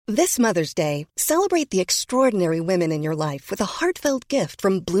This Mother's Day, celebrate the extraordinary women in your life with a heartfelt gift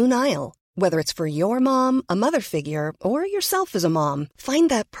from Blue Nile. Whether it's for your mom, a mother figure, or yourself as a mom, find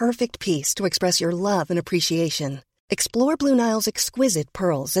that perfect piece to express your love and appreciation. Explore Blue Nile's exquisite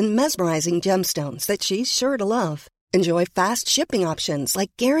pearls and mesmerizing gemstones that she's sure to love. Enjoy fast shipping options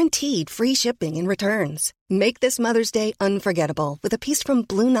like guaranteed free shipping and returns. Make this Mother's Day unforgettable with a piece from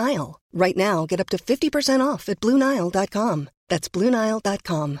Blue Nile. Right now, get up to 50% off at BlueNile.com. That's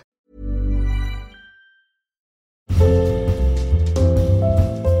BlueNile.com.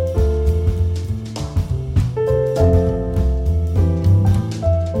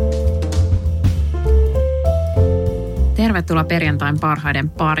 Tervetuloa perjantain parhaiden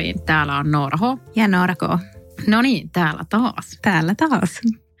pariin. Täällä on Noora H. Ja Noora K. No niin, täällä taas. Täällä taas.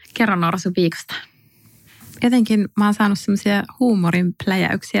 Kerro Noora sun viikosta. Jotenkin mä oon saanut semmoisia huumorin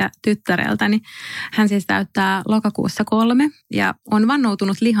pläjäyksiä tyttäreltäni. Hän siis täyttää lokakuussa 3 ja on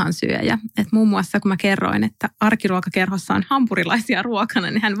vannoutunut lihansyöjä. Et muun muassa kun mä kerroin, että arkiruokakerhossa on hampurilaisia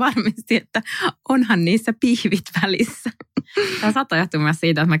ruokana, niin hän varmisti, että onhan niissä pihvit välissä. Tämä saattaa johtua myös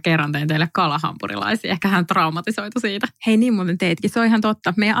siitä, että mä kerron teille kalahampurilaisia. Ehkä hän traumatisoitu siitä. Hei, niin muuten teitkin. Se on ihan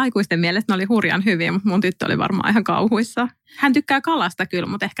totta. Meidän aikuisten mielestä ne oli hurjan hyviä, mutta mun tyttö oli varmaan ihan kauhuissa. Hän tykkää kalasta kyllä,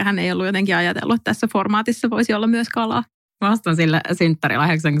 mutta ehkä hän ei ollut jotenkin ajatellut, että tässä formaatissa voisi olla myös kalaa. Mä ostan sille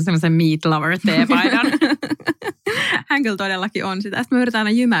synttärilahjaksi semmoisen meat lover teepaidan. Hän kyllä todellakin on sitä. Sitten me yritetään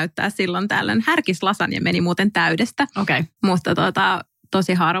aina jymäyttää silloin tällöin. Härkislasanja meni muuten täydestä. Okay. Mutta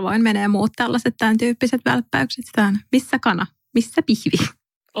tosi harvoin menee muut tällaiset tämän tyyppiset välppäykset. Sitä missä kana, missä pihvi.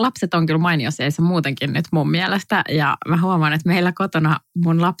 Lapset on kyllä mainioseissa muutenkin nyt mun mielestä. Ja mä huomaan, että meillä kotona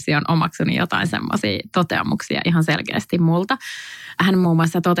mun lapsi on omaksunut jotain semmoisia toteamuksia ihan selkeästi multa. Hän muun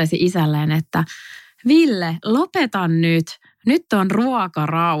muassa totesi isälleen, että Ville, lopeta nyt. Nyt on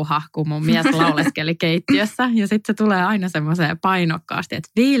ruokarauha, kun mun mies lauleskeli keittiössä. Ja sitten se tulee aina semmoiseen painokkaasti, että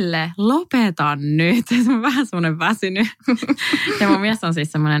Ville, lopeta nyt. Se on vähän semmoinen väsynyt. Ja mun mies on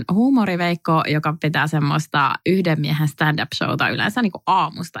siis semmoinen huumoriveikko, joka pitää semmoista yhden miehen stand-up-showta yleensä niin kuin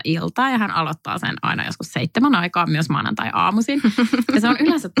aamusta iltaan. Ja hän aloittaa sen aina joskus 7 aikaan, myös maanantai-aamuisin. Ja se on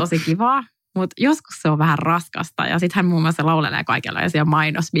yleensä tosi kivaa. Mutta joskus se on vähän raskasta ja sitten hän muun muassa laulelee kaikenlaisia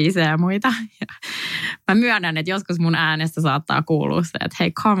mainosbiisejä ja muita. Ja mä myönnän, että joskus mun äänestä saattaa kuulua se, että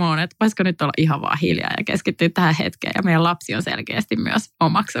hei come on, että voisiko nyt olla ihan vaan hiljaa ja keskittyä tähän hetkeen. Ja meidän lapsi on selkeästi myös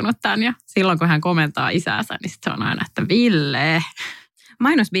omaksunut tämän ja silloin kun hän komentaa isäänsä, niin sit se on aina, että Ville.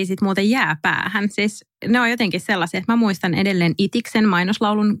 Mainosbiisit muuten jää päähän. Siis ne on jotenkin sellaisia, että mä muistan edelleen Itiksen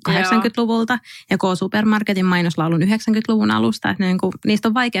mainoslaulun 80-luvulta ja K-Supermarketin mainoslaulun 90-luvun alusta. Että niistä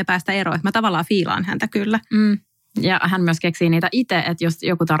on vaikea päästä eroon. Mä tavallaan fiilaan häntä kyllä. Ja hän myös keksii niitä itse, että jos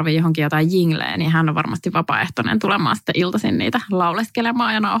joku tarvii johonkin jotain jingleä, niin hän on varmasti vapaaehtoinen tulemaan sitten iltaisin niitä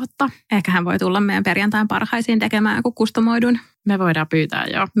lauleskelemaan ja nauhoittaa. Ehkä hän voi tulla meidän perjantain parhaisiin tekemään joku kustomoidun. Me voidaan pyytää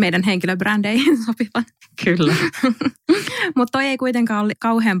jo. Meidän henkilöbrändeihin sopivan. Kyllä. Mutta toi ei kuitenkaan ole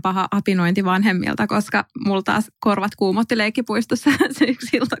kauhean paha apinointi vanhemmilta, koska mulla taas korvat kuumotti leikkipuistossa se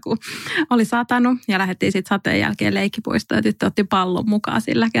yksi ilta, kun oli satanut. Ja lähdettiin sitten sateen jälkeen leikkipuistoon ja tyttö otti pallon mukaan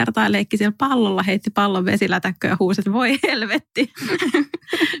sillä kertaa. Ja leikki siellä pallolla, heitti pallon vesilätäkköön ja huusi, että voi helvetti.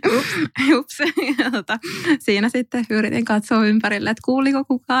 Ups. Ja siinä sitten yritin katsoa ympärille, että kuuliko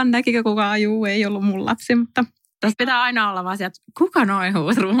kukaan, näkikö kukaan. Juu, ei ollut mun lapsi, mutta... Tässä pitää aina olla vaan sieltä, kuka noin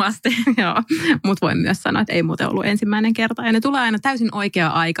huusi rumasti. Joo, mutta voin myös sanoa, että ei muuten ollut ensimmäinen kerta. Ja ne tulee aina täysin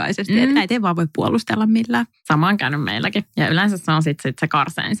oikea-aikaisesti, että näitä ei vaan voi puolustella millään. Sama on käynyt meilläkin. Ja yleensä se on sitten se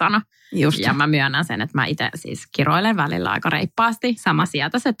karsein sana. Just. Ja mä myönnän sen, että mä itse siis kiroilen välillä aika reippaasti. Sama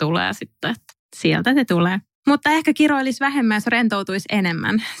sieltä se tulee sitten. Sieltä se tulee. Mutta ehkä kiroilisi vähemmän, jos rentoutuisi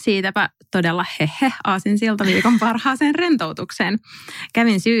enemmän. Siitäpä todella aasinsilta viikon parhaaseen rentoutukseen.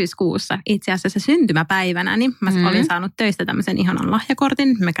 Kävin syyskuussa itse asiassa syntymäpäivänäni. Mä olin saanut töistä tämmöisen ihanan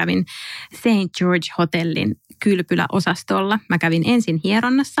lahjakortin. Mä kävin St. George Hotellin kylpyläosastolla. Mä kävin ensin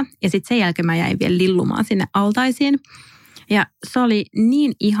hieronnassa ja sitten sen jälkeen mä jäin vielä lillumaan sinne altaisiin. Ja se oli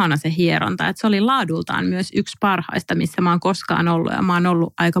niin ihana se hieronta, että se oli laadultaan myös yksi parhaista, missä mä oon koskaan ollut. Ja mä oon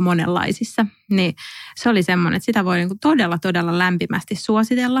ollut aika monenlaisissa. Niin se oli semmoinen, että sitä voi todella, todella lämpimästi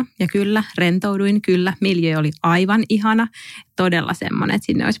suositella. Ja kyllä, rentouduin, kyllä. Miljö oli aivan ihana. Todella semmoinen, että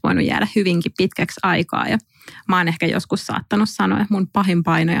sinne olisi voinut jäädä hyvinkin pitkäksi aikaa. Ja mä oon ehkä joskus saattanut sanoa, että mun pahin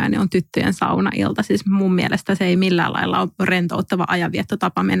painojainen on tyttöjen saunailta. Siis mun mielestä se ei millään lailla ole rentouttava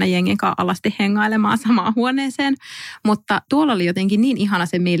ajanviettotapa mennä jengen kanssa alasti hengailemaan samaan huoneeseen. Mutta tuolla oli jotenkin niin ihana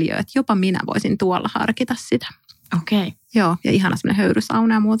se miljö, että jopa minä voisin tuolla harkita sitä. Okei. Joo, ja ihana semmoinen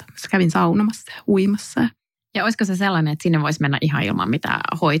höyrysauna ja muuta. Kävin saunomassa ja uimassa. Ja olisiko se sellainen, että sinne voisi mennä ihan ilman mitään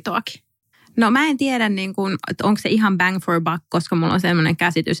hoitoakin? No mä en tiedä, niin kun, että onko se ihan bang for buck, koska mulla on sellainen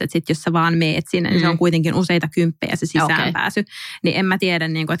käsitys, että sit jos sä vaan meet sinne, niin se on kuitenkin useita kymppejä se sisäänpääsy. Niin en mä tiedä,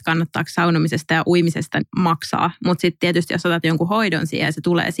 niin kun, että kannattaako saunomisesta ja uimisesta maksaa. Mutta sitten tietysti, jos otat jonkun hoidon siihen ja se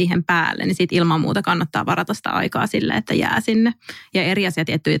tulee siihen päälle, niin sit ilman muuta kannattaa varata sitä aikaa sille, että jää sinne. Ja eri asia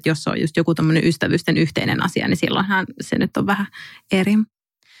tietty, että jos on just joku tämmöinen ystävysten yhteinen asia, niin silloinhan se nyt on vähän eri.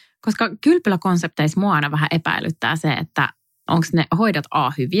 Koska kylpyläkonsepteissa mua aina vähän epäilyttää se, että onko ne hoidot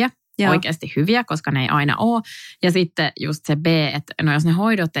A hyviä, oikeasti hyviä, koska ne ei aina ole. Ja sitten just se B, että no jos ne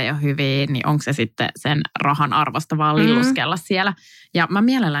hoidot ei ole hyviä, niin onko se sitten sen rahan arvosta vaan lilluskella siellä. Ja mä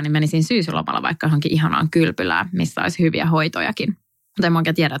mielelläni menisin syyslomalla vaikka johonkin ihanaan kylpylään, missä olisi hyviä hoitojakin. Mutta en mä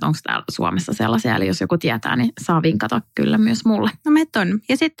oikein tiedä, että onko täällä Suomessa sellaisia, eli jos joku tietää, niin saa vinkata kyllä myös mulle. No meitä on.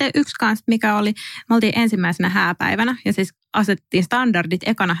 Ja sitten yksi kanssa, mikä oli, me oltiin ensimmäisenä hääpäivänä, ja siis asettiin standardit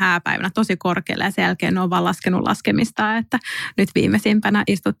ekana hääpäivänä tosi korkealle, ja sen jälkeen ne on vaan laskenut laskemista, että nyt viimeisimpänä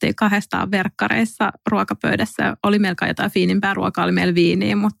istuttiin 200 verkkareissa ruokapöydässä. Oli melkein jotain fiinimpää ruokaa, oli meillä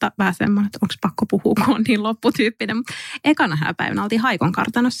viiniä, mutta vähän semmoinen, että onko pakko puhua, kun on niin lopputyyppinen. Mutta ekana hääpäivänä oltiin Haikon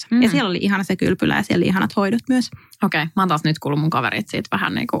kartanossa, ja siellä oli ihana se kylpylä, ja siellä oli ihanat hoidot myös. Okei, mä oon taas nyt kuullut mun kaverit siitä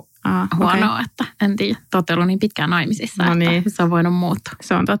vähän niin kuin huonoa, että en tiedä, te ootte ollut niin pitkään naimisissa, no niin. Että se on voinut muuttua.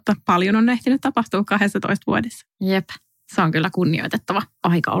 Se on totta, paljon on ehtinyt tapahtua 12 vuodessa. Jep. Se on kyllä kunnioitettava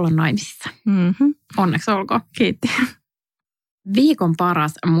aika olla naimisissa. Onneksi olkoon. Kiitti. Viikon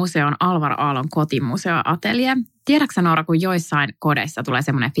paras museo on Alvar Aallon kotimuseoatelje. Tiedätkö Noora, kun joissain kodeissa tulee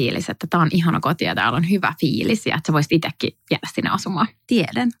semmoinen fiilis, että tämä on ihana koti ja täällä on hyvä fiilis ja että sä voisit itsekin jäädä sinne asumaan?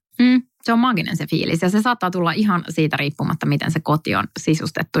 Tiedän. Se on maaginen se fiilis ja se saattaa tulla ihan siitä riippumatta, miten se koti on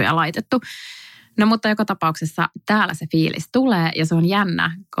sisustettu ja laitettu. No mutta joka tapauksessa täällä se fiilis tulee ja se on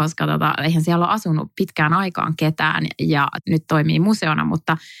jännä, koska eihän siellä ole asunut pitkään aikaan ketään ja nyt toimii museona,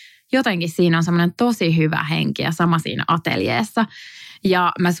 mutta jotenkin siinä on semmoinen tosi hyvä henki ja sama siinä ateljeessa.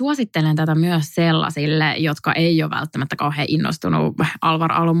 Ja mä suosittelen tätä myös sellaisille, jotka ei ole välttämättä kauhean innostunut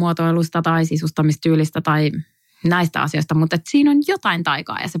Alvar Aallon muotoilusta tai sisustamistyylistä tai näistä asioista, mutta siinä on jotain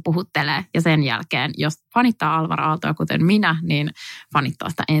taikaa ja se puhuttelee. Ja sen jälkeen, jos fanittaa Alvar Aaltoa kuten minä, niin fanittaa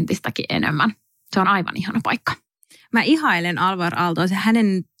sitä entistäkin enemmän. Se on aivan ihana paikka. Mä ihailen Alvar Aaltoa, se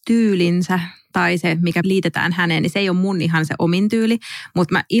hänen tyylinsä tai se, mikä liitetään häneen, niin se ei ole mun ihan se omin tyyli,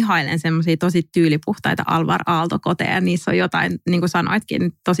 mutta mä ihailen semmoisia tosi tyylipuhtaita Alvar Aalto-koteja. Niissä on jotain, niin kuin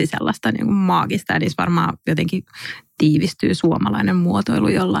sanoitkin, tosi sellaista niin kuin maagista ja niissä varmaan jotenkin tiivistyy suomalainen muotoilu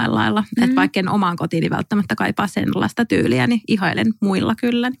jollain lailla. Että vaikka en omaan kotiin niin välttämättä kaipaa sellaista tyyliä, niin ihailen muilla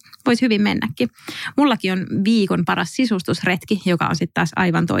kyllä. Voisi hyvin mennäkin. Mullakin on viikon paras sisustusretki, joka on sitten taas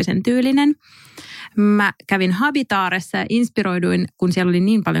aivan toisen tyylinen. Mä kävin Habitaaressa ja inspiroiduin, kun siellä oli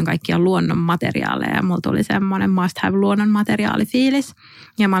niin paljon kaikkia luonnon materiaaleja ja mulla tuli semmoinen must have luonnon materiaalifiilis.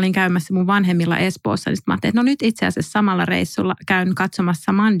 Ja mä olin käymässä mun vanhemmilla Espoossa, niin mä ajattelin, että no nyt itse asiassa samalla reissulla käyn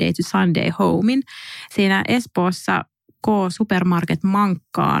katsomassa Monday to Sunday Homein. Siinä Espoossa K-Supermarket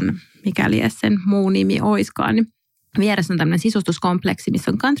Mankkaan, mikäli sen muu nimi oiskaan, niin vieressä on tämmöinen sisustuskompleksi,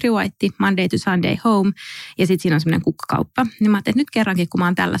 missä on Country White, Monday to Sunday Home ja sitten siinä on semmoinen kukkakauppa. Niin mä ajattelin, että nyt kerrankin, kun mä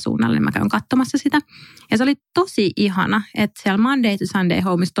oon tällä suunnalla, niin mä käyn katsomassa sitä. Ja se oli tosi ihana, että siellä Monday to Sunday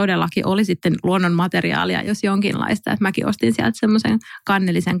Homeissa todellakin oli sitten luonnon materiaalia, jos jonkinlaista. Että mäkin ostin sieltä semmoisen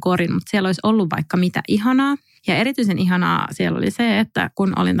kannellisen korin, mutta siellä olisi ollut vaikka mitä ihanaa. Ja erityisen ihanaa siellä oli se, että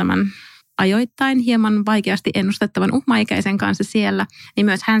kun olin tämän ajoittain hieman vaikeasti ennustettavan uhmaikäisen kanssa siellä, niin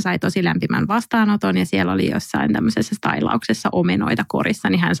myös hän sai tosi lämpimän vastaanoton ja siellä oli jossain tämmöisessä stailauksessa omenoita korissa,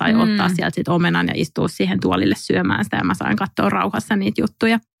 niin hän sai ottaa sieltä sit omenan ja istua siihen tuolille syömään sitä ja mä sain katsoa rauhassa niitä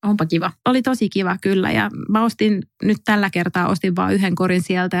juttuja. Onpa kiva. Oli tosi kiva kyllä ja mä ostin nyt tällä kertaa vaan yhden korin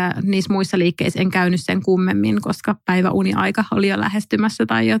sieltä ja niissä muissa liikkeissä en käynyt sen kummemmin, koska päiväuniaika oli jo lähestymässä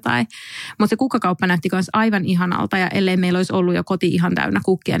tai jotain. Mutta se kukkakauppa näytti myös aivan ihanalta ja ellei meillä olisi ollut jo koti ihan täynnä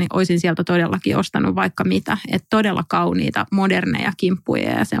kukkia, niin olisin sieltä todellakin ostanut vaikka mitä. Että todella kauniita, moderneja kimppuja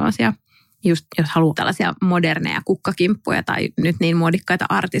ja sellaisia. Just jos haluaa tällaisia moderneja kukkakimppuja tai nyt niin muodikkaita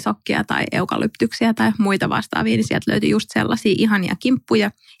artisokkia tai eukalyptyksiä tai muita vastaavia, niin sieltä löytyi just sellaisia ihania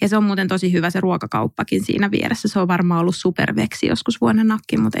kimppuja. Ja se on muuten tosi hyvä se ruokakauppakin siinä vieressä. Se on varmaan ollut superveksi joskus vuonna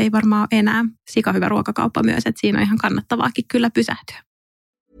nakkin, mutta ei varmaan ole enää. Sika hyvä ruokakauppa myös, että siinä on ihan kannattavaakin kyllä pysähtyä.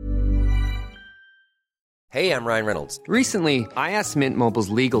 Hey, I'm Ryan Reynolds. Recently, I asked Mint Mobile's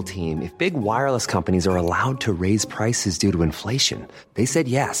legal team if big wireless companies are allowed to raise prices due to inflation. They said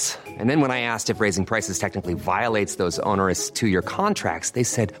yes. And then when I asked if raising prices technically violates those onerous two-year contracts, they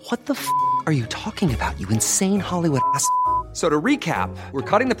said, "What the f*** are you talking about, you insane Hollywood ass?" So to recap, we're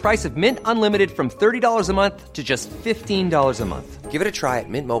cutting the price of Mint Unlimited from $30 a month to just $15 a month. Give it a try at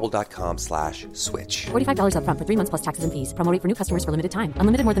mintmobile.com/switch. $45 up front for 3 months plus taxes and fees. Promo rate for new customers for limited time.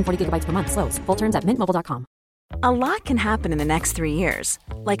 Unlimited more than 40 gigabytes per month slows. Full terms at mintmobile.com. A lot can happen in the next 3 years.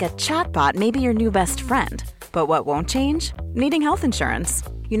 Like a chatbot may be your new best friend. But what won't change? Needing health insurance.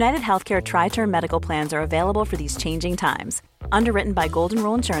 United Healthcare Tri-Term Medical Plans are available for these changing times. Underwritten by Golden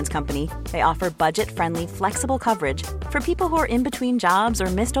Rule Insurance Company, they offer budget-friendly, flexible coverage for people who are in between jobs or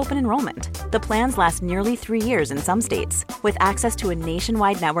missed open enrollment. The plans last nearly 3 years in some states, with access to a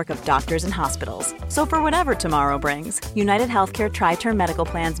nationwide network of doctors and hospitals. So for whatever tomorrow brings, United Healthcare Tri-Term Medical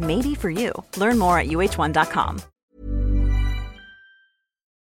Plans may be for you. Learn more at uh1.com.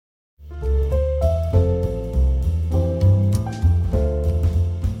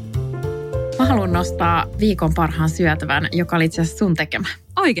 Mä haluan nostaa viikon parhaan syötävän, joka oli itse asiassa sun tekemä.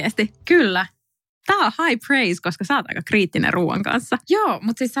 Oikeesti? Kyllä. Tää on high praise, koska sä oot aika kriittinen ruoan kanssa. Joo,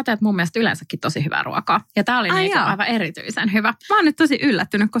 mutta siis sä teet mun mielestä yleensäkin tosi hyvää ruokaa. Ja tää oli aivan erityisen hyvä. Mä oon nyt tosi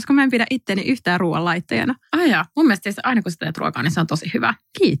yllättynyt, koska mä en pidä itteni yhtään ruoanlaittajana. Mun mielestä siis aina kun sä teet ruokaa, niin se on tosi hyvä.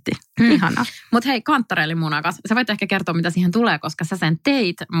 Kiitti. Ihanaa. Mutta hei, kantarellimunakas. Sä voit ehkä kertoa, mitä siihen tulee, koska sä sen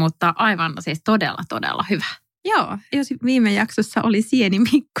teit, mutta aivan siis todella hyvä. Joo, jos viime jaksossa oli sieni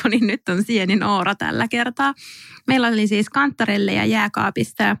Mikko, niin nyt on sieni Noora tällä kertaa. Meillä oli siis kantarelleja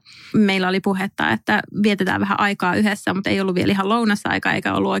jääkaapista ja meillä oli puhetta, että vietetään vähän aikaa yhdessä, mutta ei ollut vielä ihan lounasaikaa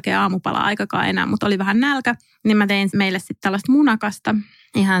eikä ollut oikein aamupala-aikakaan enää, mutta oli vähän nälkä. Niin mä tein meille sitten tällaista munakasta.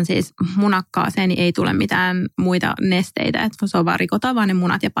 Ihan siis munakkaaseen niin ei tule mitään muita nesteitä, että se on vaan rikotaan vaan ne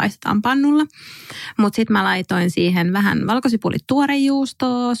munat ja paistetaan pannulla. Mutta sitten mä laitoin siihen vähän valkosipulit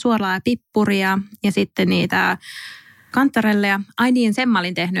tuorejuustoa, suolaa ja pippuria ja sitten niitä kantarelleja. Ai niin, sen mä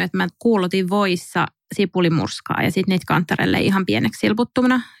olin tehnyt, että mä kuulotin voissa sipulimurskaa ja sitten niitä kantarelleja ihan pieneksi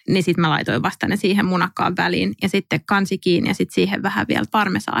silputtumana. Niin sitten mä laitoin vasta ne siihen munakkaan väliin ja sitten kansi kiinni ja sitten siihen vähän vielä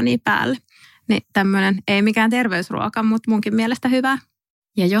parmesaania päälle. Niin tämmöinen ei mikään terveysruoka, mutta munkin mielestä hyvä.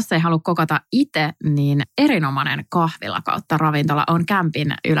 Ja jos ei halua kokota itse, niin erinomainen kahvila kautta ravintola on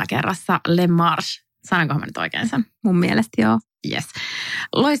kämpin yläkerrassa Le Marche. Sanonkohan mä nyt oikein sen? Mun mielestä joo. Yes.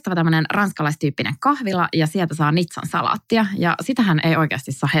 Loistava tämmöinen ranskalaistyyppinen kahvila ja sieltä saa Nizzan salaattia. Ja sitähän ei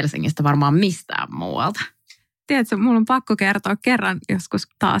oikeasti saa Helsingistä varmaan mistään muualta. Tiedätkö, mulla on pakko kertoa joskus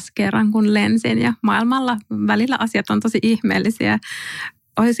taas kerran, kun lensin ja maailmalla välillä asiat on tosi ihmeellisiä.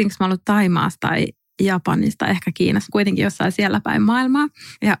 Olisinko mä ollut Thaimaasta tai Japanista, ehkä Kiinassa, kuitenkin jossain siellä päin maailmaa.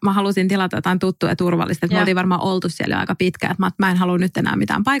 Ja mä halusin tilata jotain tuttua ja turvallista. Että me oltiin varmaan oltu siellä jo aika pitkään. Että mä en halua nyt enää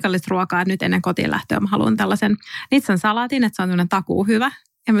mitään paikallista ruokaa. Että nyt ennen kotiin lähtöä mä haluan tällaisen Nizzan salaatin, että se on tämmöinen takuu hyvä.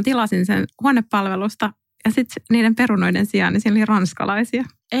 Ja mä tilasin sen huonepalvelusta. Ja sitten niiden perunoiden sijaan, niin siellä oli ranskalaisia.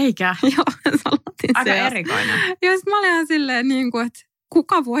 Eikä? Joo, salaatin aika erikoinen. Ja sitten mä olin ihan silleen niin kuin, että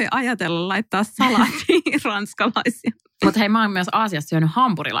kuka voi ajatella laittaa salaattiin ranskalaisia? Mutta hei, mä oon myös Aasiassa syönyt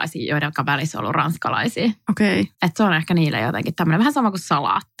hampurilaisia, joiden välissä on ollut ranskalaisia. Okei. Okay. Että se on ehkä niille jotenkin tämmöinen vähän sama kuin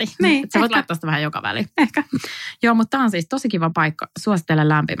salaatti. Niin, sä voit laittaa sitä vähän joka väliin. Ehkä. Joo, mutta tää on siis tosi kiva paikka. Suosittelen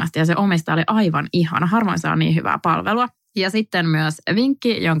lämpimästi ja se omistaja oli aivan ihana. Harvoin saa niin hyvää palvelua. Ja sitten myös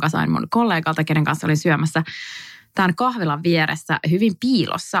vinkki, jonka sain mun kollegalta, kenen kanssa olin syömässä. Tämän kahvilan vieressä hyvin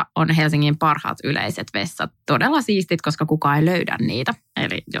piilossa on Helsingin parhaat yleiset vessat. Todella siistit, koska kukaan ei löydä niitä.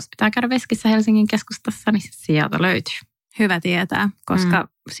 Eli jos pitää käydä veskissä Helsingin keskustassa, niin sieltä löytyy. Hyvä tietää, koska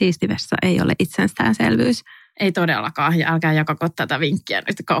siisti vessa ei ole itsestäänselvyys. Ei todellakaan, ja älkää jakako tätä vinkkiä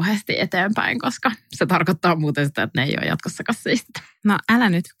nyt kauheasti eteenpäin, koska se tarkoittaa muuten sitä, että ne ei ole jatkossakaan siistitä. No älä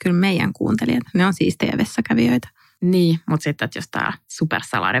nyt, kyllä meidän kuuntelijat, ne on siistejä vessakävijöitä. Niin, mutta sitten, että jos tämä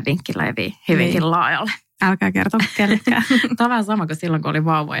supersalainen vinkki levii hyvinkin laajalle. Älkää kertoa kellekään. Tämä on vähän sama kuin silloin, kun oli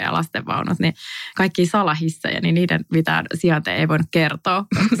vauvoja ja lastenvaunut, niin kaikki salahissejä, niin niiden mitään sijainteja ei voinut kertoa,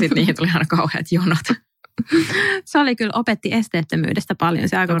 koska sitten niihin tuli aina kauheat jonot. Se oli kyllä, opetti esteettömyydestä paljon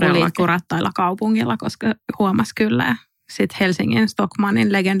se aika, kun liikkuu rattailla kaupungilla, koska huomasi kyllä. Sitten Helsingin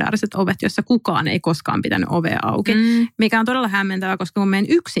Stockmannin legendaariset ovet, joissa kukaan ei koskaan pitänyt ovea auki, mikä on todella hämmentävää, koska kun menen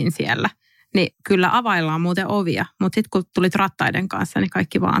yksin siellä, niin kyllä availlaan muuten ovia. Mutta sitten kun tulit rattaiden kanssa, niin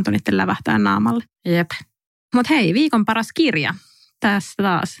kaikki vaan antoi niiden lävähtää naamalle. Jep. Mutta hei, viikon paras kirja. Tässä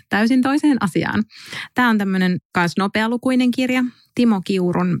taas täysin toiseen asiaan. Tämä on tämmöinen myös nopealukuinen kirja. Timo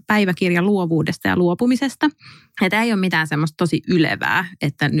Kiurun päiväkirja luovuudesta ja luopumisesta. Ja tämä ei ole mitään semmoista tosi ylevää,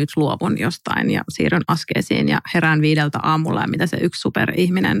 että nyt luovun jostain ja siirryn askeisiin ja herään 5 aamulla ja mitä se yksi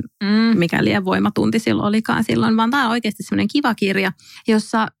superihminen, mikä liian voimatunti silloin olikaan silloin. Vaan tämä on oikeasti semmoinen kiva kirja,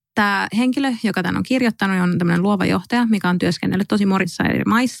 jossa tämä henkilö, joka tämän on kirjoittanut, on tämmöinen luova johtaja, mikä on työskennellyt tosi monissa eri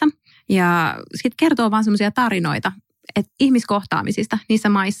maissa. Ja sitten kertoo vaan semmoisia tarinoita ihmiskohtaamisista niissä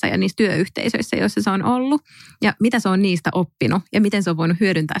maissa ja niissä työyhteisöissä, joissa se on ollut ja mitä se on niistä oppinut ja miten se on voinut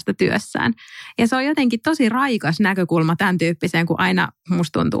hyödyntää sitä työssään. Ja se on jotenkin tosi raikas näkökulma tämän tyyppiseen, kun aina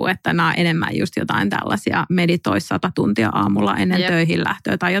musta tuntuu, että nämä on enemmän just jotain tällaisia meditoi 100 tuntia aamulla ennen töihin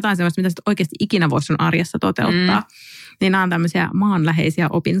lähtöä tai jotain sellaista, mitä sit oikeasti ikinä voisi sun arjessa toteuttaa. Niin nämä on tämmöisiä maanläheisiä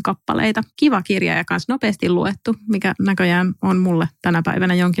opinkappaleita. Kiva kirja ja kans nopeasti luettu, mikä näköjään on mulle tänä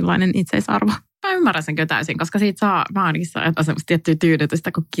päivänä jonkinlainen itseisarvo. Mä ymmärrän sen kyllä täysin, koska siitä saa ainakin semmoista tiettyä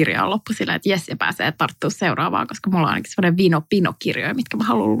tyydytystä, kun kirja on loppu sillä, että jes, ja pääsee tarttua seuraavaan, koska mulla on ainakin semmoinen vino-pino-kirjoja, mitkä mä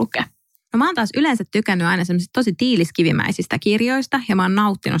haluan lukea. No mä oon taas yleensä tykännyt aina semmoisista tosi tiiliskivimäisistä kirjoista ja mä oon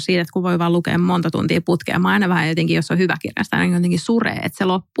nauttinut siitä, että kun voi vaan lukea monta tuntia putkea. Mä aina vähän jotenkin, jos on hyvä kirja, sitä aina jotenkin suree, että se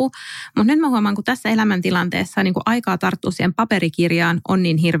loppuu. Mutta nyt mä huomaan, kun tässä elämäntilanteessa niin kun aikaa tarttua siihen paperikirjaan on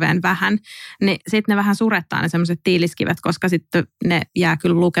niin hirveän vähän, niin sitten ne vähän surettaa ne semmoiset tiiliskivet, koska sitten ne jää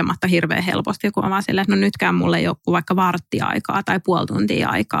kyllä lukematta hirveän helposti. Kun mä vaan silleen, että no nytkään mulle ei ole vaikka varttiaikaa tai puoli tuntia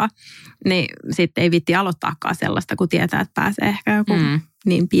aikaa, niin sitten ei viitti aloittaakaan sellaista, kun tietää, että pääsee ehkä joku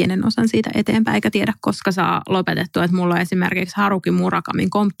niin pienen osan siitä eteenpäin, eikä tiedä, koska saa lopetettua. Että mulla on esimerkiksi Haruki Murakamin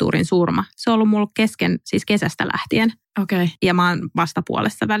Komptuurin surma. Se on ollut mulla kesken, siis kesästä lähtien. Okay. Ja mä oon vasta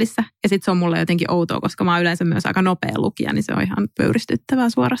puolessa välissä. Ja sitten se on mulle jotenkin outoa, koska mä oon yleensä myös aika nopea lukija, niin se on ihan pöyristyttävää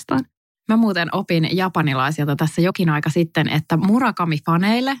suorastaan. Mä muuten opin japanilaisilta tässä jokin aika sitten, että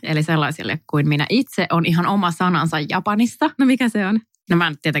Murakami-faneille, eli sellaisille kuin minä itse, on ihan oma sanansa Japanissa. No mikä se on? No mä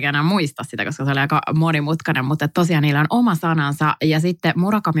en tietenkään enää muista sitä, koska se oli aika monimutkainen, mutta tosiaan niillä on oma sanansa. Ja sitten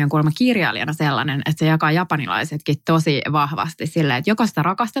Murakami on kuulemma kirjailijana sellainen, että se jakaa japanilaisetkin tosi vahvasti silleen, että joko sitä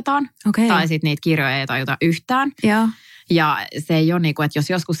rakastetaan, tai sitten niitä kirjoja ei tajuta yhtään. Joo. Ja se ei ole niin kuin, että jos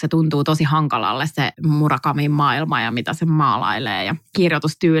joskus se tuntuu tosi hankalalle se Murakamin maailma ja mitä se maalailee ja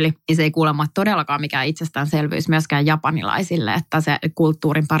kirjoitustyyli, niin se ei kuulemma todellakaan mikään itsestäänselvyys myöskään japanilaisille, että se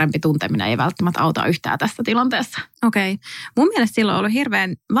kulttuurin parempi tunteminen ei välttämättä auta yhtään tässä tilanteessa. Okei. Mun mielestä silloin on ollut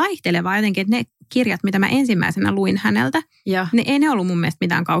hirveän vaihtelevaa jotenkin, että ne kirjat, mitä mä ensimmäisenä luin häneltä, niin ei ne ollut mun mielestä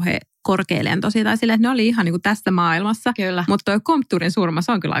mitään kauhean korkealentoisia tai silleen, että ne oli ihan niin kuin tässä maailmassa. Kyllä. Mutta toi Komptuurin surma,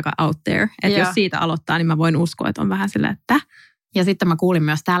 se on kyllä aika out there. Että jos siitä aloittaa, niin mä voin uskoa, että on vähän silleen, että Ja sitten mä kuulin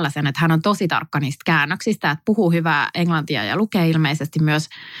myös tällaisen, että hän on tosi tarkka niistä käännöksistä, että puhuu hyvää englantia ja lukee ilmeisesti myös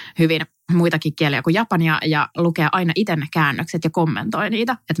hyvin muitakin kieliä kuin japania ja lukee aina itse ne käännökset ja kommentoi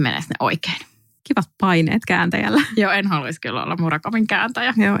niitä, että meneekö ne oikein. Kivat paineet kääntäjällä. Joo, en haluaisi kyllä olla Murakamin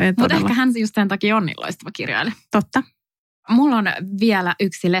kääntäjä. Joo, mutta ehkä hän just sen takia on niin loistava kirjailija. Totta. Mulla on vielä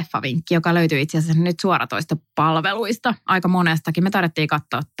yksi leffavinkki, joka löytyy itse asiassa nyt suoratoistopalveluista. Aika monestakin. Me tarvittiin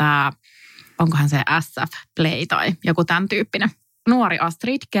katsoa tämä, onkohan se SF Play tai joku tämän tyyppinen. Nuori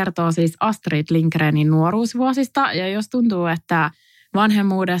Astrid kertoo siis Astrid Lindgrenin nuoruusvuosista. Ja jos tuntuu, että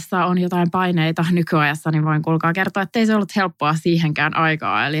vanhemmuudessa on jotain paineita nykyajassa, niin voin kuulkaa kertoa, että ei se ollut helppoa siihenkään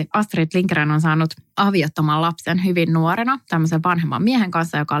aikaa. Eli Astrid Lindgren on saanut aviottoman lapsen hyvin nuorena tämmöisen vanhemman miehen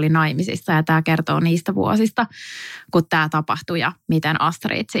kanssa, joka oli naimisissa. Ja tämä kertoo niistä vuosista, kun tämä tapahtui ja miten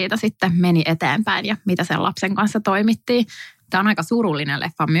Astrid siitä sitten meni eteenpäin ja mitä sen lapsen kanssa toimittiin. Tämä on aika surullinen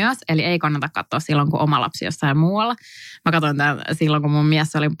leffa myös, eli ei kannata katsoa silloin, kun oma lapsi jossain muualla. Mä katsoin tämän silloin, kun mun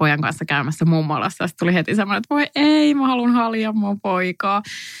mies oli pojan kanssa käymässä mummolassa. Sitten tuli heti semmoinen, että voi ei, mä haluan halia mun poikaa.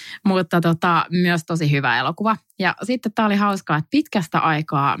 Mutta myös tosi hyvä elokuva. Ja sitten tämä oli hauskaa, että pitkästä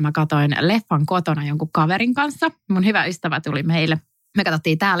aikaa mä katsoin leffan kotona jonkun kaverin kanssa. Mun hyvä ystävä tuli meille. Me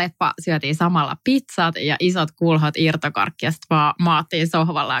katsottiin tämä leffa, syötiin samalla pizzat ja isot kulhot irtokarkki ja sitten vaan maattiin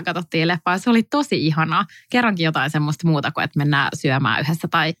sohvalla ja katsottiin leffaa. Se oli tosi ihanaa. Kerrankin jotain semmoista muuta kuin, että mennään syömään yhdessä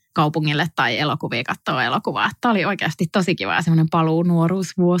tai kaupungille tai elokuvia katsoa elokuvaa. Tämä oli oikeasti tosi kiva ja semmoinen paluu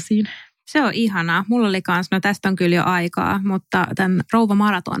nuoruusvuosiin. Se on ihanaa. Mulla oli kans, no tästä on kyllä jo aikaa, mutta tämän rouva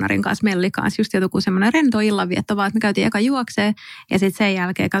maratonarin kanssa meillä oli kans just joku semmoinen rento illanvietto, vaan että me käytiin eka juokseen ja sitten sen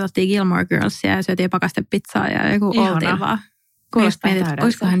jälkeen katsottiin Gilmore Girlsia ja syötiin pakastepizzaa ja joku oltiin vaan. Kuulostaa mietin, että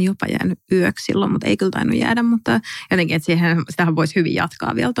olisikohan jopa jäänyt yöksi silloin, mutta ei kyllä tainnut jäädä, mutta jotenkin, että sitähän voisi hyvin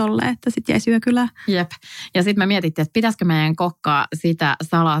jatkaa vielä tolleen, että sitten jäisi yökylään. Jep. Ja sitten me mietittiin, että pitäisikö meidän kokkaa sitä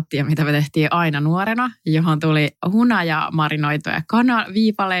salaattia, mitä me tehtiin aina nuorena, johon tuli hunaja marinoituja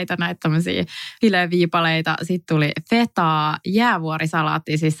kanaviipaleita, näitä tämmöisiä fileviipaleita. Sitten tuli fetaa,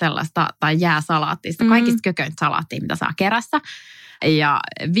 jäävuorisalaattia, siis sellaista, tai jääsalaattia, kaikista kököintä salaattia, mitä saa kerässä. Ja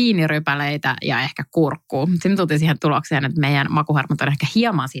viinirypäleitä ja ehkä kurkkuu. Sitten tultiin siihen tulokseen, että meidän makuhermot on ehkä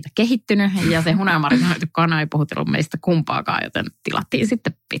hieman siitä kehittynyt ja se hunajamarinoitu kana ei puhutellut meistä kumpaakaan, joten tilattiin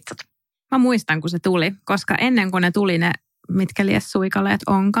sitten pizzat. Mä muistan, kun se tuli, koska ennen kuin ne tuli ne, mitkä liessuikaleet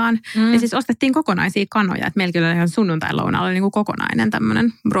onkaan, ja siis ostettiin kokonaisia kanoja, että meillä kyllä ihan sunnuntai-lounalla oli niin kuin kokonainen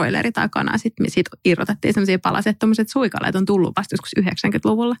tämmöinen broileri tai kana, sitten irrotettiin semmoisia palasia, että tommoset suikaleet on tullut vasta joskus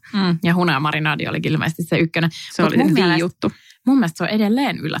 90-luvulla. Ja hunajamarinaadi oli ilmeisesti se ykkönen. Se oli se juttu. mun mielestä se on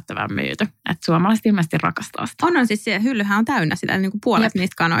edelleen yllättävän myyty. Että suomalaiset ilmeisesti rakastaa sitä. On siis se hyllyhän on täynnä sitä, niin kuin puolet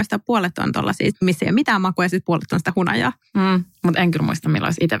niistä kanoista. Puolet on tuollaisia, missä ei ole mitään makua ja sitten puolet on sitä hunajaa. Mutta en kyllä muista, milloin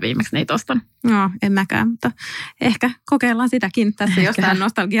olisi itse viimeksi niitä ostanut. No, en mäkään, mutta ehkä kokeillaan sitäkin tässä jostain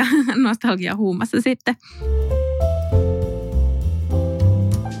nostalgia huumassa sitten.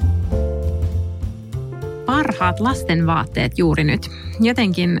 Parhaat lastenvaatteet juuri nyt.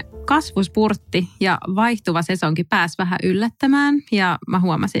 Jotenkin kasvuspurtti ja vaihtuva sesonki pääsi vähän yllättämään ja mä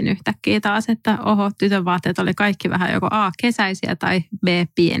huomasin yhtäkkiä taas, että tytön vaatteet oli kaikki vähän joko A, kesäisiä tai B,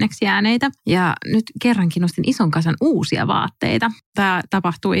 pieneksi jääneitä. Ja nyt kerrankin nostin ison kasan uusia vaatteita. Tämä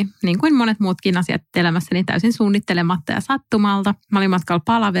tapahtui niin kuin monet muutkin asiat elämässäni täysin suunnittelematta ja sattumalta. Mä olin matkalla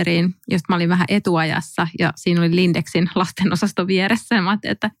palaveriin, josta mä olin vähän etuajassa ja siinä oli Lindexin lastenosasto vieressä. Ja mä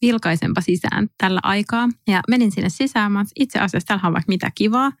ajattelin, että vilkaisenpa sisään tällä aikaa. Ja menin sinne sisään. Mä itse asiassa täällä on vaikka mitä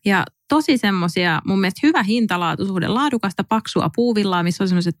kivaa. Ja tosi semmoisia, mun mielestä hyvä hintalaatuisuhde, laadukasta paksua puuvillaa, missä on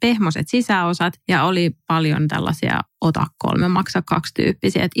semmoiset pehmoiset sisäosat ja oli paljon tällaisia ota 3, maksa 2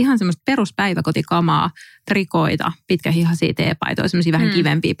 tyyppisiä. Et ihan semmoista peruspäiväkotikamaa, trikoita, pitkähihaisia teepaitoja, semmoisia vähän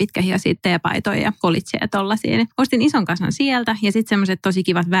kivempiä pitkähihaisia teepaitoja ja kolitseja tollaisia. Niin ostin ison kasan sieltä ja sitten semmoiset tosi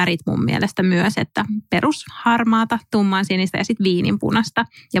kivat värit mun mielestä myös, että perusharmaata, tummansinistä ja sitten viininpunasta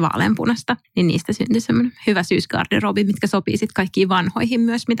ja vaaleanpunasta. Niin niistä syntyi semmoinen hyvä syysgarderobi, mitkä sopii sitten kaikkiin vanhoihin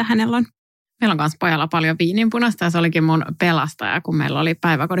myös, mitä hänellä on. Meillä on myös pojalla paljon viininpunasta ja se olikin mun pelastaja, kun meillä oli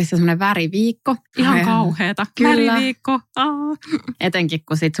päiväkodissa semmoinen väriviikko. Ihan kauheata. Kyllä. Väriviikko. Etenkin,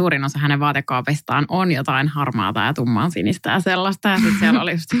 kun sit suurin osa hänen vaatekaapistaan on jotain harmaata ja tumman sinistä ja sellaista. Ja sitten siellä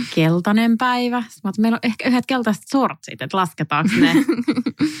oli just keltainen päivä. Meillä on ehkä yhdet keltaiset sortsit, että lasketaanko ne.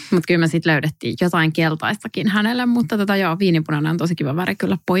 Mutta kyllä me sitten löydettiin jotain keltaistakin hänelle, mutta viininpunainen on tosi kiva väri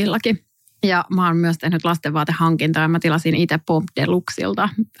kyllä pojillakin. Ja mä oon myös tehnyt lastenvaatehankintoja. Mä tilasin itse Pop Deluxilta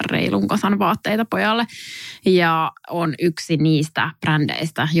reilun kasan vaatteita pojalle. Ja on yksi niistä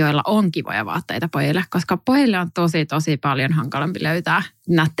brändeistä, joilla on kivoja vaatteita pojille. Koska pojille on tosi paljon hankalampi löytää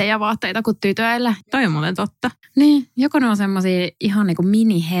nättejä vaatteita kuin tytöille. Toi on muuten totta. Niin, joko ne on semmosia ihan niinku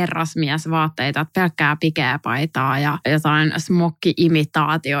mini-herrasmiesvaatteita, pelkkää pikeä paitaa ja jotain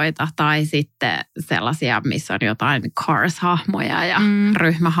smokki-imitaatioita. Tai sitten sellaisia, missä on jotain Cars-hahmoja ja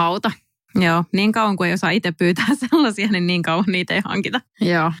ryhmähauta. Joo, niin kauan kuin ei osaa itse pyytää sellaisia, niin kauan niitä ei hankita.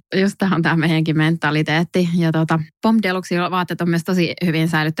 Joo, just tämä on tämä meidänkin mentaliteetti. Ja Pom Deluxin vaatteet on myös tosi hyvin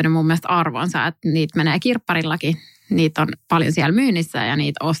säilyttänyt mun mielestä arvonsa, että niitä menee kirpparillakin. Niitä on paljon siellä myynnissä ja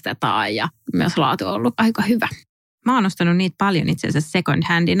niitä ostetaan ja myös laatu on ollut aika hyvä. Mä oon ostanut niitä paljon itse asiassa second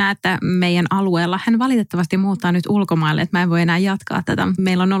handina, että meidän alueella hän valitettavasti muuttaa nyt ulkomaille, että mä en voi enää jatkaa tätä.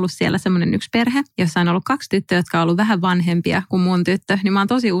 Meillä on ollut siellä semmoinen yksi perhe, jossa on ollut 2 tyttöä, jotka on ollut vähän vanhempia kuin mun tyttö. Niin mä oon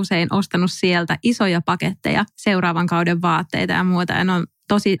tosi usein ostanut sieltä isoja paketteja, seuraavan kauden vaatteita ja muuta. Ja ne on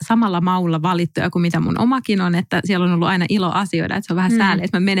tosi samalla maulla valittuja kuin mitä mun omakin on, että siellä on ollut aina ilo asioida, että se on vähän sääli,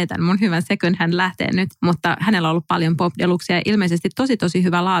 että mä menetän mun hyvän second hand lähteen nyt, mutta hänellä on ollut paljon Pop Deluxea ja ilmeisesti tosi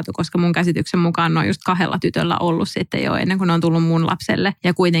hyvä laatu, koska mun käsityksen mukaan ne on just 2 tytöllä ollut sitten jo ennen kuin ne on tullut mun lapselle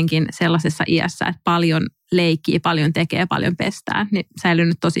ja kuitenkin sellaisessa iässä, että paljon leikkii, paljon tekee, paljon pestää, niin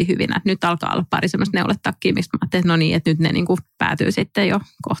säilynyt tosi hyvin. Että nyt alkaa olla pari semmoista neuletakkiä, mistä mä ajattelin, että no niin, että nyt ne niin kuin päätyy sitten jo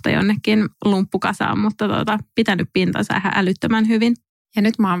kohta jonnekin lumppukasaan, mutta pitänyt pintansa ihan älyttömän hyvin. Ja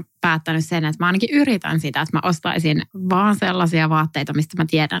nyt mä oon päättänyt sen, että mä ainakin yritän sitä, että mä ostaisin vaan sellaisia vaatteita, mistä mä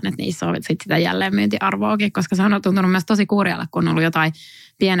tiedän, että niissä on sit sitä jälleenmyyntiarvoakin, koska se on tuntunut myös tosi kurjalle, kun on ollut jotain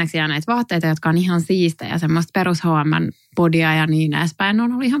pieneksi jääneitä vaatteita, jotka on ihan siistejä, semmoista perus H&M-bodia ja niin edespäin. Ne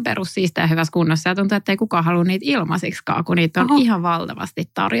on ollut ihan perussiistejä hyvässä kunnossa ja tuntuu, että ei kukaan halua niitä ilmaisiksikaan, kun niitä on ihan valtavasti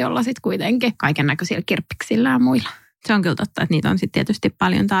tarjolla sitten kuitenkin kaiken näköisillä kirppiksillä ja muilla. Se on kyllä totta, että niitä on sitten tietysti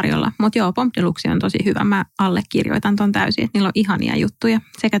paljon tarjolla. Mutta joo, Pom Deluxe on tosi hyvä. Mä allekirjoitan ton täysin, että niillä on ihania juttuja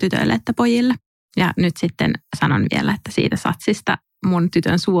sekä tytöille että pojille. Ja nyt sitten sanon vielä, että siitä satsista mun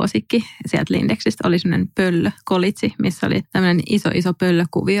tytön suosikki sieltä Lindexistä oli semmoinen pöllökolitsi, missä oli tämmöinen iso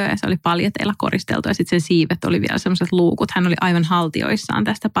pöllökuvio ja se oli paljateilla koristeltu ja sitten sen siivet oli vielä semmoiset luukut. Hän oli aivan haltioissaan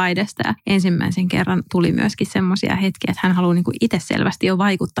tästä paidasta ja ensimmäisen kerran tuli myöskin semmoisia hetkiä, että hän haluaa niinku itse selvästi jo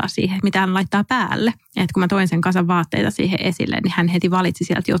vaikuttaa siihen, mitä hän laittaa päälle. Että kun mä toin sen kasan vaatteita siihen esille, niin hän heti valitsi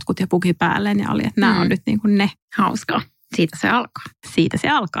sieltä jotkut ja puki päälleen ja oli, että nämä on nyt niinku ne. Hauskaa. Siitä se alkaa. Siitä se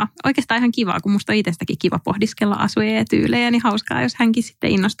alkaa. Oikeastaan ihan kivaa, kun musta on itsestäkin kiva pohdiskella asuja ja tyylejä, niin hauskaa, jos hänkin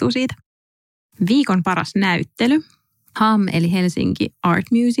sitten innostuu siitä. Viikon paras näyttely. HAM eli Helsinki Art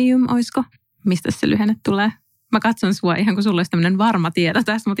Museum, oisko? Mistä se lyhenne tulee? Mä katson sua ihan kuin sulla olisi tämmöinen varma tieto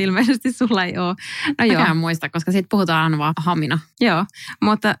tässä, mutta ilmeisesti sulla ei ole. No joo. Mäkään muista, koska siitä puhutaan aina vaan hamina. Joo,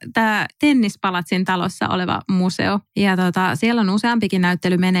 mutta tämä Tennispalatsin talossa oleva museo. Ja siellä on useampikin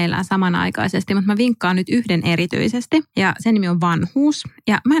näyttely meneillään samanaikaisesti, mutta mä vinkkaan nyt yhden erityisesti. Ja sen nimi on Vanhuus.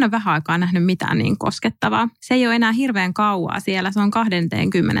 Ja mä en ole vähän aikaa nähnyt mitään niin koskettavaa. Se ei ole enää hirveän kauaa siellä. Se on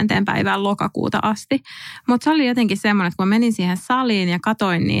 20. päivään lokakuuta asti. Mutta se oli jotenkin semmoinen, että kun mä menin siihen saliin ja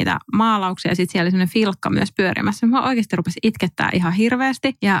katoin niitä maalauksia ja sitten siellä oli semmoinen filkka myös pyörimässä. Mä oikeasti rupesin itkettää ihan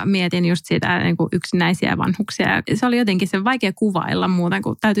hirveästi ja mietin just sitä niin kuin yksinäisiä vanhuksia. Ja se oli jotenkin se vaikea kuvailla muuten,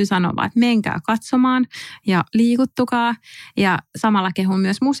 kun täytyy sanoa vaan, että menkää katsomaan ja liikuttukaa. Ja samalla kehun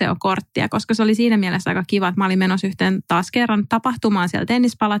myös museokorttia, koska se oli siinä mielessä aika kiva, että mä olin menossa yhteen taas kerran tapahtumaan siellä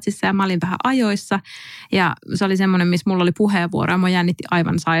Tennispalatsissa ja mä olin vähän ajoissa. Ja se oli semmoinen, missä mulla oli puheenvuoro ja mä jännitti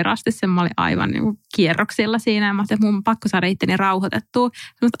aivan sairaasti. Mä olin aivan niin kuin kierroksilla siinä ja mä ajattelin, että mun on pakko saada itteni rauhoitettua.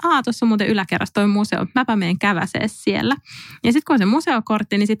 Mutta tuossa on muuten yläkerrassa toi museo, mäpä menen käväsee siellä. Ja sitten kun on se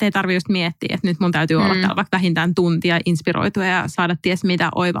museokortti, niin sitten ei tarvitse just miettiä, että nyt mun täytyy olla täällä vaikka vähintään tuntia inspiroitua ja saada ties mitä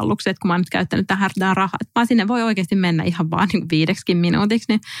oivallukset, kun mä oon nyt käyttänyt tähän rahaa. Vaan sinne voi oikeasti mennä ihan vaan niin 5 minuutiksi,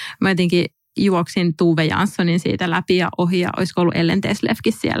 niin mä jotenkin juoksin Tove Janssonin siitä läpi ja ohi ja olisiko ollut Ellen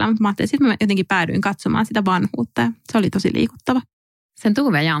Teslefkin siellä. Mutta mä ajattelin, sitten mä jotenkin päädyin katsomaan sitä vanhuutta ja se oli tosi liikuttava. Sen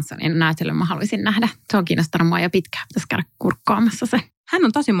Tove Janssonin näytelyn mä haluaisin nähdä. Se on kiinnostanut mua jo pitkään. Pitäisi käydä kurkkaamassa se. Hän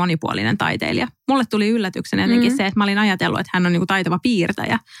on tosi monipuolinen taiteilija. Mulle tuli yllätyksenä jotenkin se, että mä olin ajatellut, että hän on niinku taitava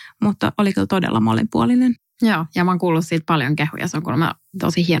piirtäjä, mutta oli kyllä todella monipuolinen. Joo, ja mä oon kuullut siitä paljon kehuja. Se on kuulemma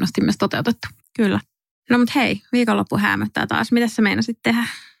tosi hienosti myös toteutettu. Kyllä. No mutta hei, viikonloppu häämöttää taas. Mitä sä meinasit tehdä?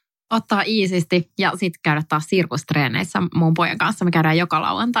 Ottaa iisisti ja sitten käydä taas sirkustreeneissä mun pojan kanssa. Me käydään joka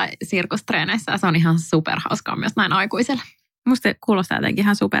lauantai sirkustreeneissä ja se on ihan superhauskaa myös näin aikuiselle. Musta kuulostaa jotenkin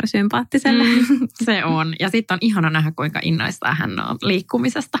ihan supersympaattiselle. Se on. Ja sitten on ihana nähdä, kuinka innoistaa hän on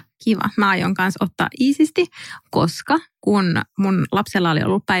liikkumisesta. Kiva. Mä aion kanssa ottaa iisisti, koska kun mun lapsella oli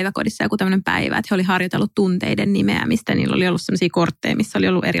ollut päiväkodissa joku tämmöinen päivä, että he oli harjoitellut tunteiden nimeämistä, niillä oli ollut sellaisia kortteja, missä oli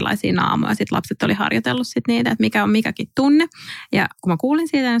ollut erilaisia naamoja. Sitten lapset oli harjoitellut niitä, että mikä on mikäkin tunne. Ja kun mä kuulin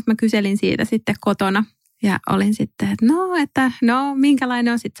siitä, niin mä kyselin siitä sitten kotona. Ja olin sitten, että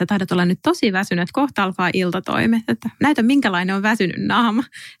minkälainen on. Sitten sä taidat olla nyt tosi väsynyt, että kohta alkaa iltatoimet. Että näytä, minkälainen on väsynyt naama.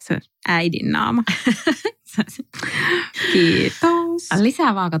 Se on äidin naama. Kiitos.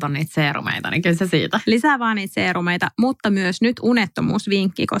 Lisää vaan katon niitä seerumeita, niin kyllä se siitä. Lisää vaan niitä seerumeita, mutta myös nyt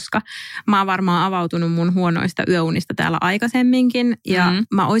unettomuusvinkki, koska mä oon varmaan avautunut mun huonoista yöunista täällä aikaisemminkin. Ja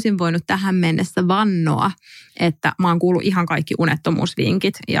mä oisin voinut tähän mennessä vannoa, että mä oon kuullut ihan kaikki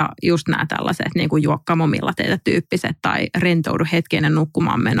unettomuusvinkit. Ja just nämä tällaiset niin kuin juo kamomilla teitä tyyppiset tai rentoudu hetkeinen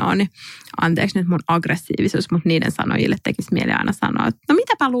nukkumaan menoon. Niin anteeksi nyt mun aggressiivisuus, mutta niiden sanojille tekisi mieli aina sanoa, että no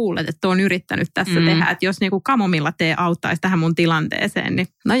mitäpä luulet, että oon yrittänyt tässä tehdä, että jos niinku kamomilla tee auttaisi tähän mun tilanteeseen, niin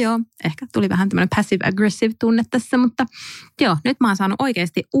no joo, ehkä tuli vähän tämmöinen passive-aggressive tunne tässä, mutta joo, nyt mä oon saanut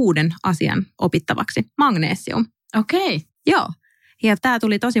oikeasti uuden asian opittavaksi. Magnesium. Okei. Joo. Ja tää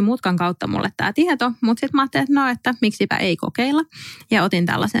tuli tosi mutkan kautta mulle tää tieto, mutta sitten mä ajattelin, että miksipä ei kokeilla. Ja otin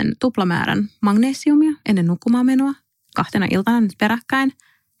tällaisen tuplamäärän magnesiumia ennen nukkumaan menoa 2 iltana nyt peräkkäin.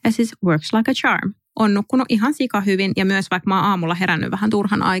 Ja siis works like a charm. On nukkunut ihan sika hyvin ja myös vaikka mä oon aamulla herännyt vähän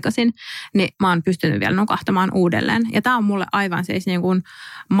turhan aikaisin, niin mä oon pystynyt vielä nukahtamaan uudelleen. Ja tää on mulle aivan siis niin kuin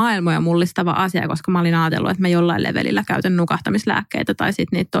maailmoja mullistava asia, koska mä olin ajatellut, että mä jollain levelillä käytän nukahtamislääkkeitä tai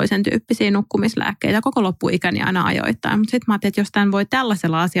sitten niitä toisen tyyppisiä nukkumislääkkeitä koko loppuikäni aina ajoittain. Mutta sitten mä ajattelin, että jos tämän voi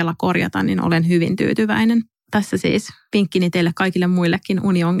tällaisella asialla korjata, niin olen hyvin tyytyväinen. Tässä siis vinkkini teille kaikille muillekin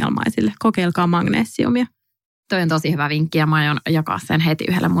uniongelmaisille. Kokeilkaa magnesiumia. Toi on tosi hyvä vinkki ja mä aion jakaa sen heti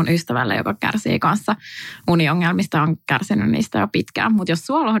yhdelle mun ystävälle, joka kärsii kanssa uniongelmista. On kärsinyt niistä jo pitkään, mutta jos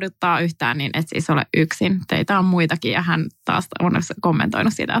sua lohduttaa yhtään, niin et siis ole yksin. Teitä on muitakin ja hän taas on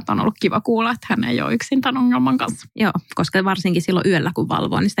kommentoinut sitä, että on ollut kiva kuulla, että hän ei ole yksin tämän ongelman kanssa. Joo, koska varsinkin silloin yöllä kun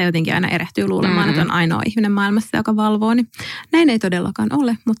valvoo, niin sitä jotenkin aina erehtyy luulemaan, että on ainoa ihminen maailmassa, joka valvoo. Niin näin ei todellakaan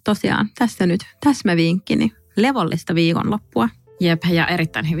ole, mutta tosiaan tässä nyt täsmävinkki, niin levollista viikonloppua. Jep, ja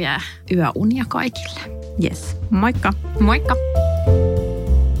erittäin hyviä yöunia kaikille. Yes. Moikka. Moikka.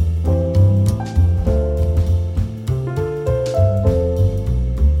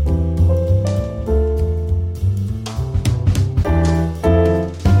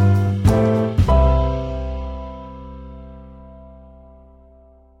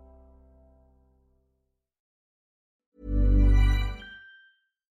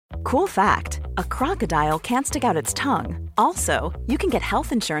 Cool fact, a crocodile can't stick out its tongue. Also, you can get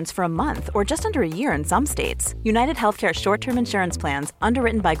health insurance for a month or just under a year in some states. United Healthcare short-term insurance plans,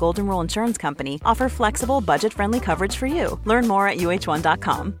 underwritten by Golden Rule Insurance Company, offer flexible, budget-friendly coverage for you. Learn more at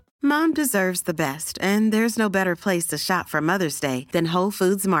uh1.com. Mom deserves the best, and there's no better place to shop for Mother's Day than Whole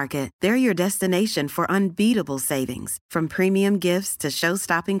Foods Market. They're your destination for unbeatable savings, from premium gifts to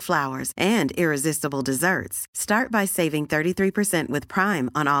show-stopping flowers and irresistible desserts. Start by saving 33% with Prime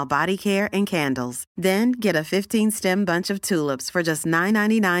on all body care and candles. Then get a 15-stem bunch of tulips for just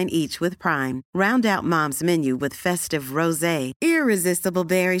 $9.99 each with Prime. Round out Mom's menu with festive rosé, irresistible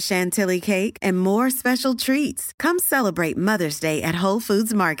berry chantilly cake, and more special treats. Come celebrate Mother's Day at Whole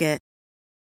Foods Market.